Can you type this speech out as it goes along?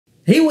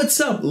Hey,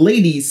 what's up,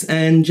 ladies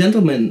and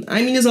gentlemen?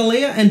 I'm Ignace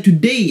Aleya, and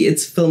today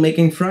it's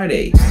Filmmaking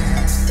Friday.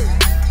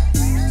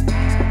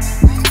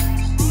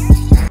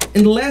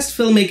 In the last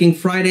Filmmaking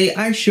Friday,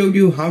 I showed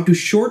you how to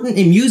shorten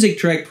a music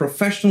track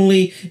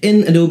professionally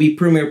in Adobe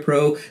Premiere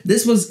Pro.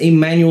 This was a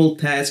manual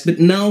task, but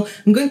now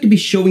I'm going to be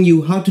showing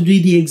you how to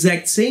do the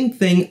exact same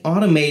thing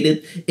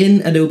automated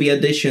in Adobe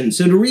Audition.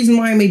 So the reason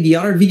why I made the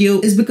other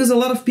video is because a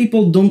lot of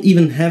people don't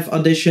even have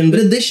Audition, but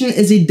Audition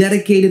is a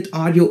dedicated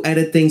audio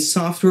editing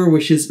software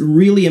which is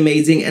really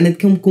amazing, and it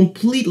can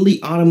completely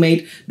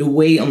automate the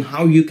way on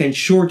how you can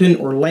shorten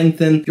or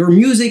lengthen your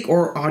music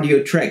or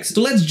audio tracks.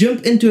 So let's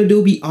jump into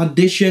Adobe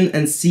Audition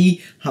and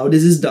see how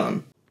this is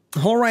done.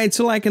 Alright,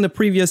 so like in the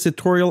previous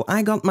tutorial,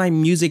 I got my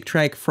music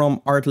track from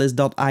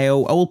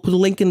artlist.io. I will put a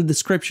link in the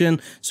description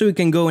so you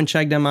can go and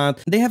check them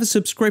out. They have a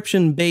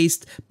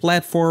subscription-based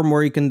platform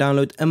where you can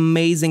download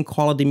amazing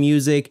quality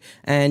music,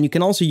 and you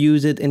can also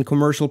use it in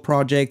commercial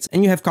projects,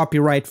 and you have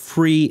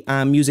copyright-free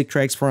music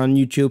tracks for on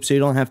YouTube, so you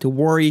don't have to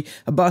worry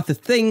about the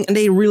thing, and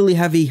they really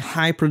have a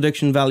high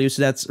production value,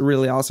 so that's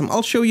really awesome.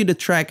 I'll show you the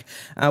track,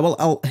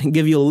 I'll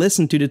give you a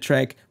listen to the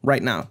track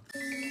right now.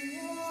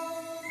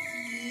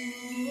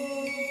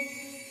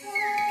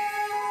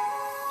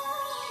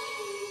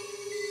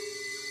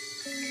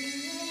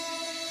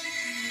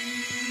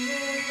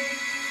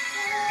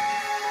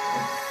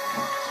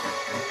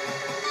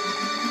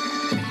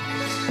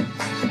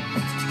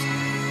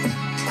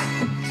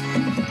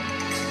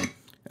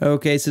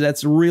 Okay, so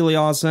that's really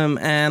awesome,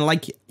 and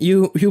like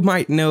you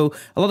might know,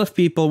 a lot of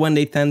people, when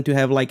they tend to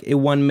have like a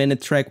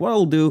 1-minute track, what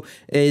I'll do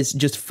is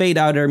just fade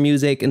out their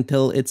music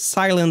until it's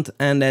silent,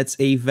 and that's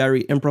a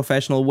very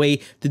unprofessional way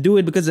to do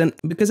it, because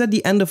at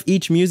the end of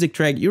each music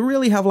track you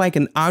really have like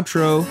an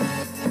outro.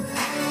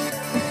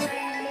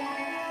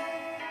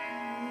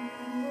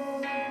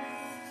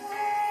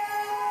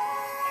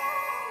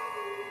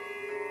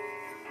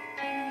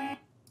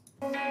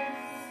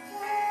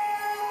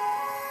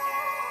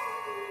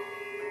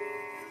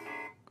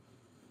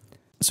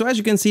 So as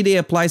you can see, they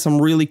apply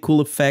some really cool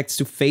effects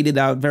to fade it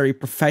out very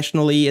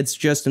professionally. It's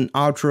just an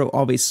outro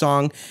of a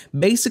song.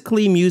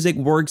 Basically, music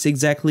works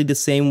exactly the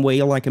same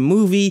way like a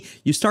movie.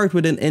 You start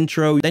with an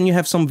intro, then you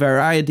have some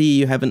variety,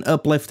 you have an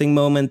uplifting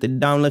moment, a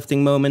downlifting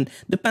moment,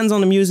 depends on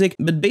the music,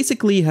 but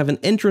basically you have an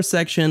intro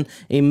section,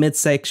 a mid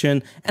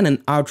section, and an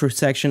outro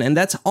section, and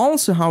that's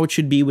also how it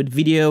should be with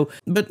video.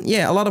 But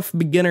yeah, a lot of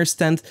beginners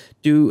tend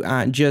to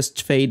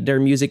just fade their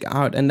music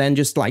out and then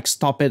just like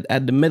stop it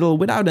at the middle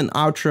without an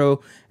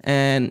outro.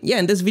 And yeah,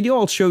 in this video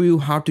I'll show you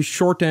how to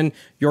shorten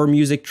your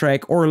music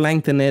track or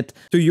lengthen it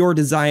to your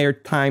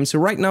desired time. So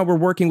right now we're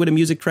working with a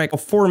music track of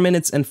 4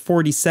 minutes and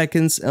 40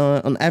 seconds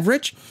on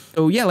average.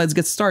 So yeah, let's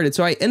get started.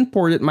 So I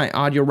imported my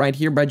audio right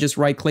here by just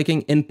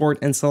right-clicking, import,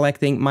 and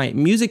selecting my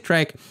music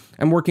track.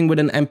 I'm working with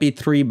an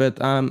MP3, but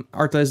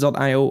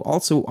artlist.io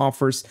also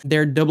offers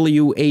their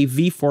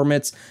WAV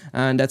formats,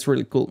 and that's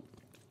really cool.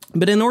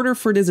 But in order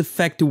for this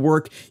effect to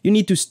work, you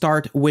need to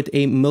start with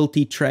a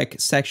multi-track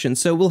section.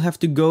 So we'll have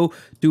to go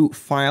to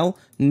File,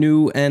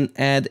 New, and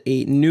add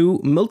a new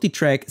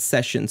multi-track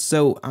session.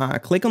 So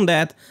click on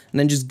that and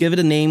then just give it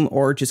a name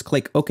or just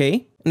click OK.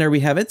 And there we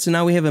have it. So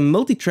now we have a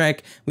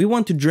multi-track. We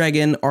want to drag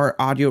in our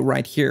audio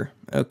right here.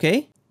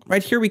 Okay.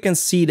 Right here we can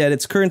see that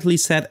it's currently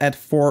set at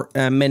 4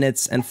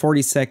 minutes and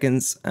 40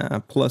 seconds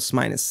plus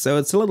minus. So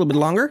it's a little bit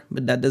longer,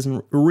 but that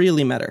doesn't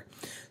really matter.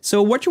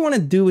 So what you want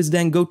to do is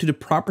then go to the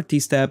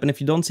Properties tab, and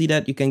if you don't see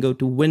that, you can go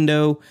to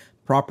Window,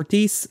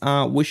 Properties,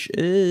 which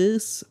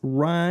is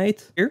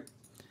right here.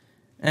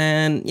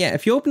 And yeah,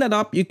 if you open that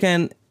up, you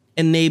can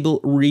enable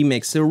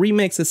Remix. So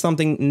Remix is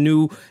something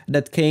new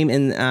that came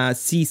in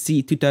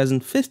CC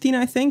 2015,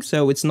 I think,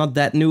 so it's not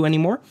that new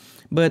anymore.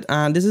 But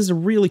this is a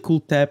really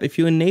cool tab. If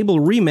you enable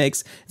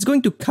Remix, it's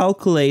going to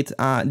calculate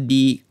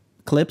the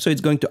clip, so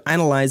it's going to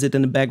analyze it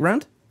in the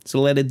background.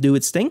 So let it do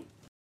its thing.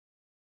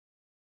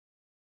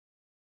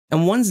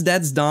 And once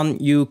that's done,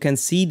 you can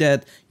see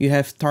that you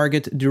have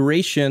target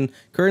duration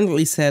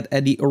currently set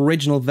at the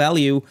original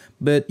value,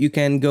 but you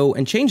can go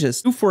and change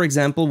this to, for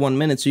example, 1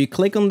 minute. So you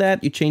click on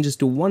that, you change this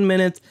to 1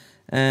 minute,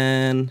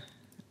 and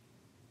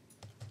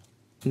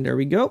there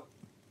we go.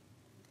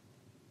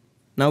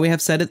 Now we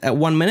have set it at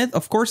 1 minute.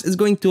 Of course, it's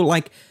going to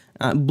like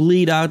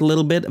bleed out a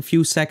little bit, a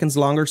few seconds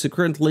longer. So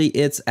currently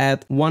it's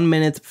at 1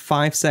 minute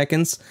 5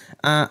 seconds.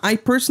 I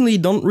personally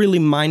don't really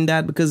mind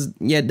that because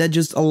yeah, that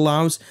just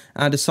allows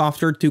the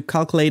software to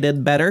calculate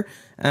it better.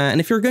 And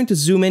if you're going to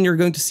zoom in, you're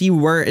going to see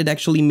where it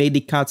actually made the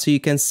cut. So you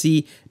can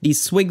see these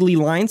squiggly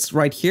lines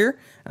right here.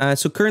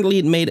 So currently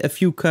it made a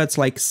few cuts,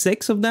 like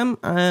 6 of them,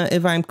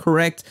 if I'm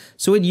correct.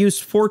 So it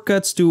used 4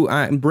 cuts to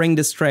bring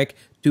this track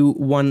to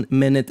 1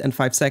 minute and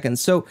 5 seconds.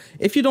 So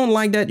if you don't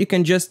like that, you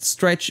can just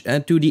stretch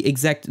to the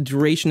exact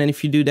duration, and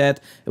if you do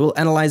that, it will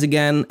analyze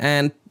again,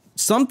 and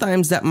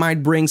sometimes that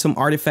might bring some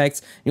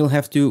artifacts. You'll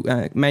have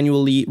to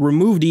manually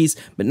remove these,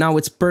 but now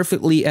it's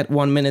perfectly at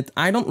 1 minute.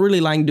 I don't really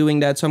like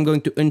doing that, so I'm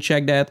going to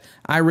uncheck that.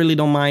 I really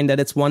don't mind that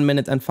it's 1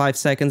 minute and 5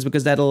 seconds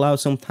because that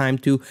allows some time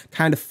to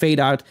kind of fade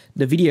out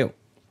the video.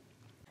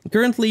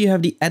 Currently, you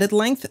have the edit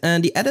length,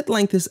 and the edit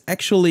length is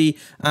actually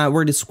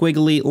where the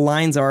squiggly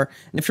lines are.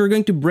 And if you're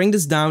going to bring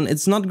this down,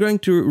 it's not going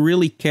to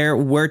really care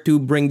where to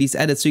bring these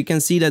edits. So you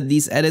can see that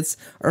these edits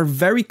are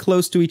very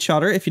close to each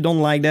other. If you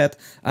don't like that,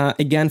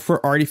 again,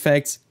 for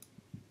artifacts,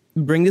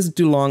 bring this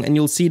too long, and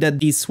you'll see that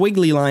these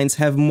squiggly lines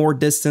have more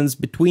distance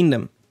between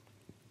them.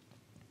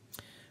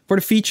 For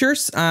the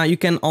features, you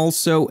can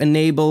also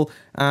enable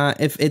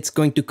if it's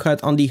going to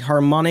cut on the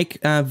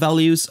harmonic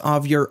values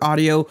of your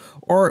audio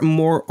or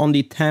more on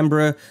the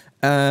timbre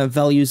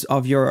values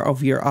of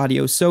your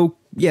audio. So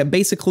yeah,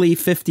 basically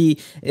 50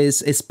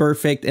 is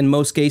perfect in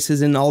most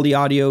cases. In all the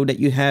audio that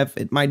you have,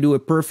 it might do a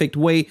perfect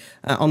way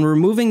on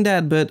removing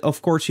that, but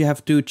of course you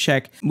have to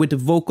check with the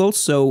vocals,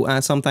 so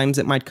sometimes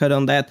it might cut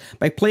on that.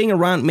 By playing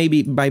around,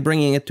 maybe by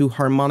bringing it to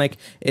harmonic,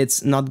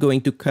 it's not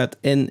going to cut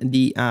in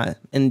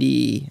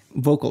the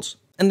vocals.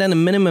 And then a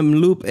minimum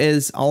loop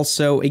is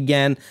also,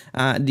 again,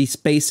 the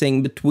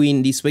spacing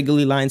between these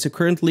wiggly lines. So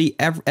currently,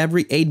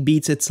 every 8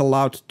 beats, it's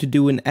allowed to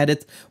do an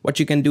edit. What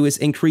you can do is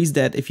increase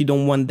that if you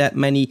don't want that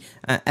many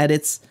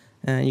edits.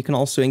 You can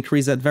also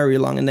increase that very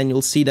long, and then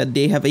you'll see that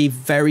they have a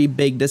very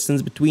big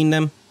distance between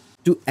them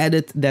to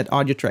edit that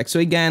audio track. So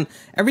again,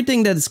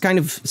 everything that is kind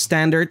of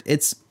standard,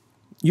 it's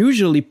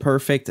usually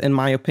perfect in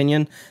my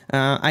opinion.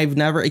 I've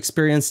never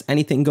experienced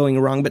anything going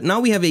wrong, but now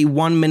we have a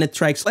 1 minute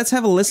track. So let's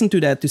have a listen to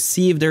that to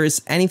see if there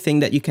is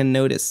anything that you can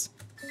notice.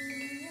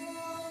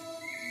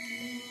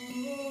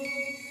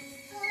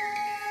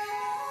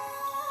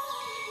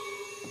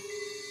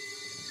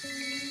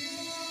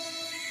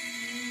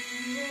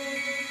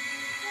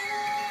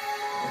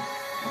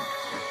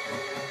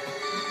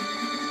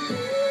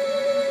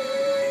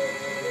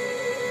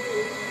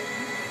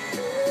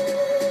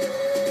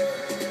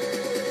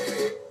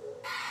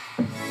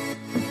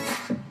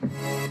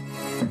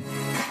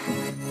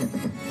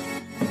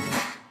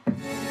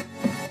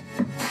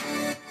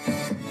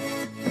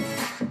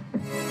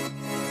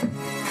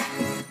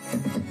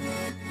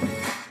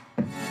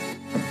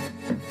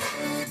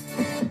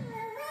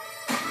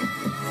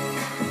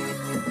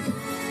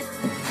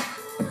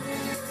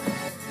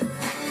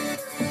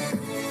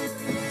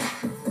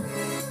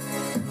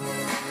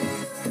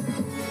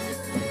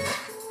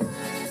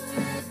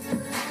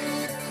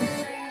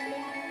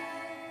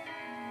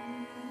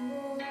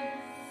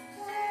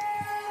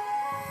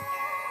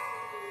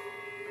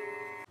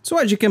 So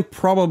as you can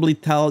probably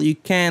tell, you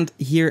can't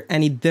hear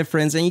any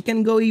difference, and you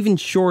can go even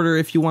shorter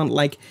if you want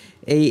like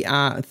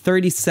a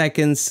 30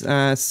 seconds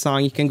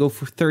song. You can go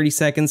for 30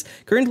 seconds.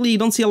 Currently, you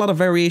don't see a lot of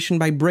variation.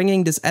 By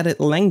bringing this edit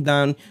length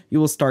down,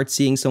 you will start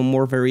seeing some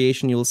more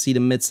variation. You will see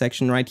the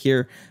midsection right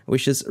here,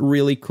 which is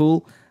really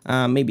cool.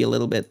 Maybe a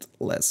little bit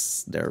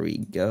less. There we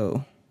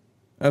go.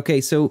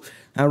 Okay, so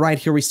right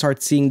here we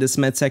start seeing this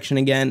midsection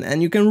again,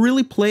 and you can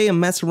really play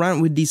and mess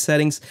around with these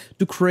settings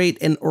to create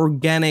an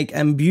organic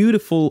and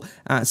beautiful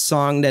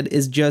song that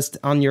is just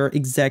on your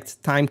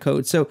exact time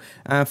code. So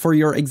for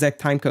your exact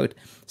time code.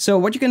 So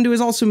what you can do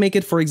is also make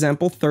it, for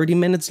example, 30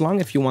 minutes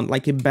long if you want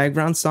like a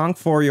background song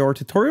for your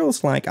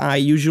tutorials like I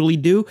usually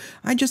do.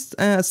 I just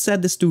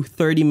set this to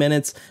 30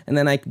 minutes and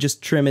then I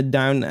just trim it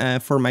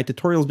down for my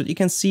tutorials. But you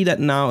can see that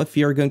now if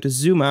you're going to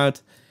zoom out,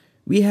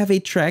 we have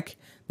a track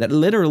that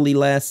literally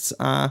lasts,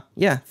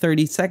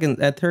 30 seconds,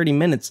 30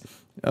 minutes.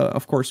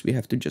 Of course, we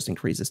have to just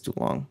increase this too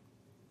long.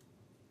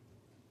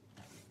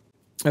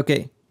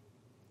 Okay,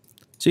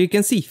 so you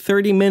can see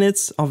 30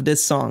 minutes of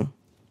this song.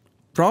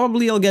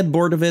 Probably I'll get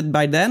bored of it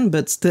by then,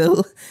 but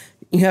still,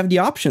 you have the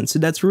option, so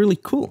that's really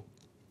cool.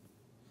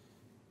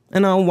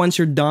 And now, once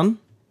you're done,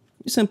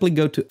 you simply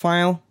go to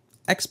File,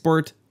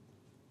 Export,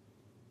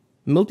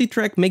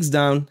 Multitrack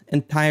Mixdown,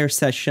 Entire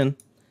Session,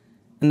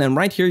 and then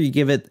right here you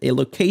give it a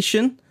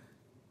location,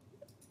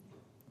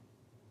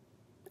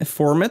 a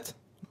format.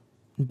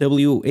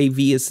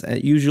 WAV is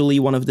usually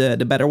one of the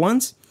better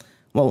ones.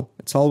 Well,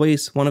 it's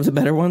always one of the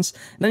better ones.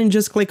 And then you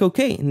just click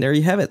OK, and there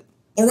you have it.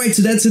 Alright,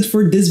 so that's it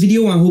for this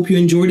video. I hope you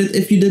enjoyed it.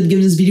 If you did,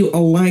 give this video a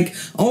like.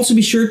 Also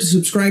be sure to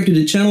subscribe to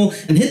the channel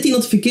and hit the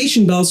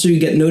notification bell so you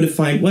get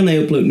notified when I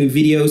upload new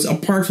videos.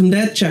 Apart from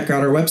that, check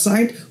out our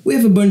website. We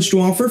have a bunch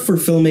to offer for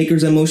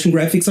filmmakers and motion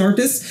graphics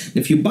artists. And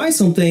if you buy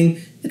something,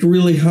 it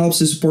really helps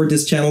to support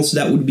this channel, so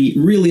that would be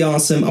really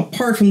awesome.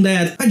 Apart from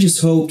that, I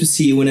just hope to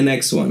see you in the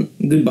next one.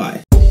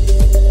 Goodbye.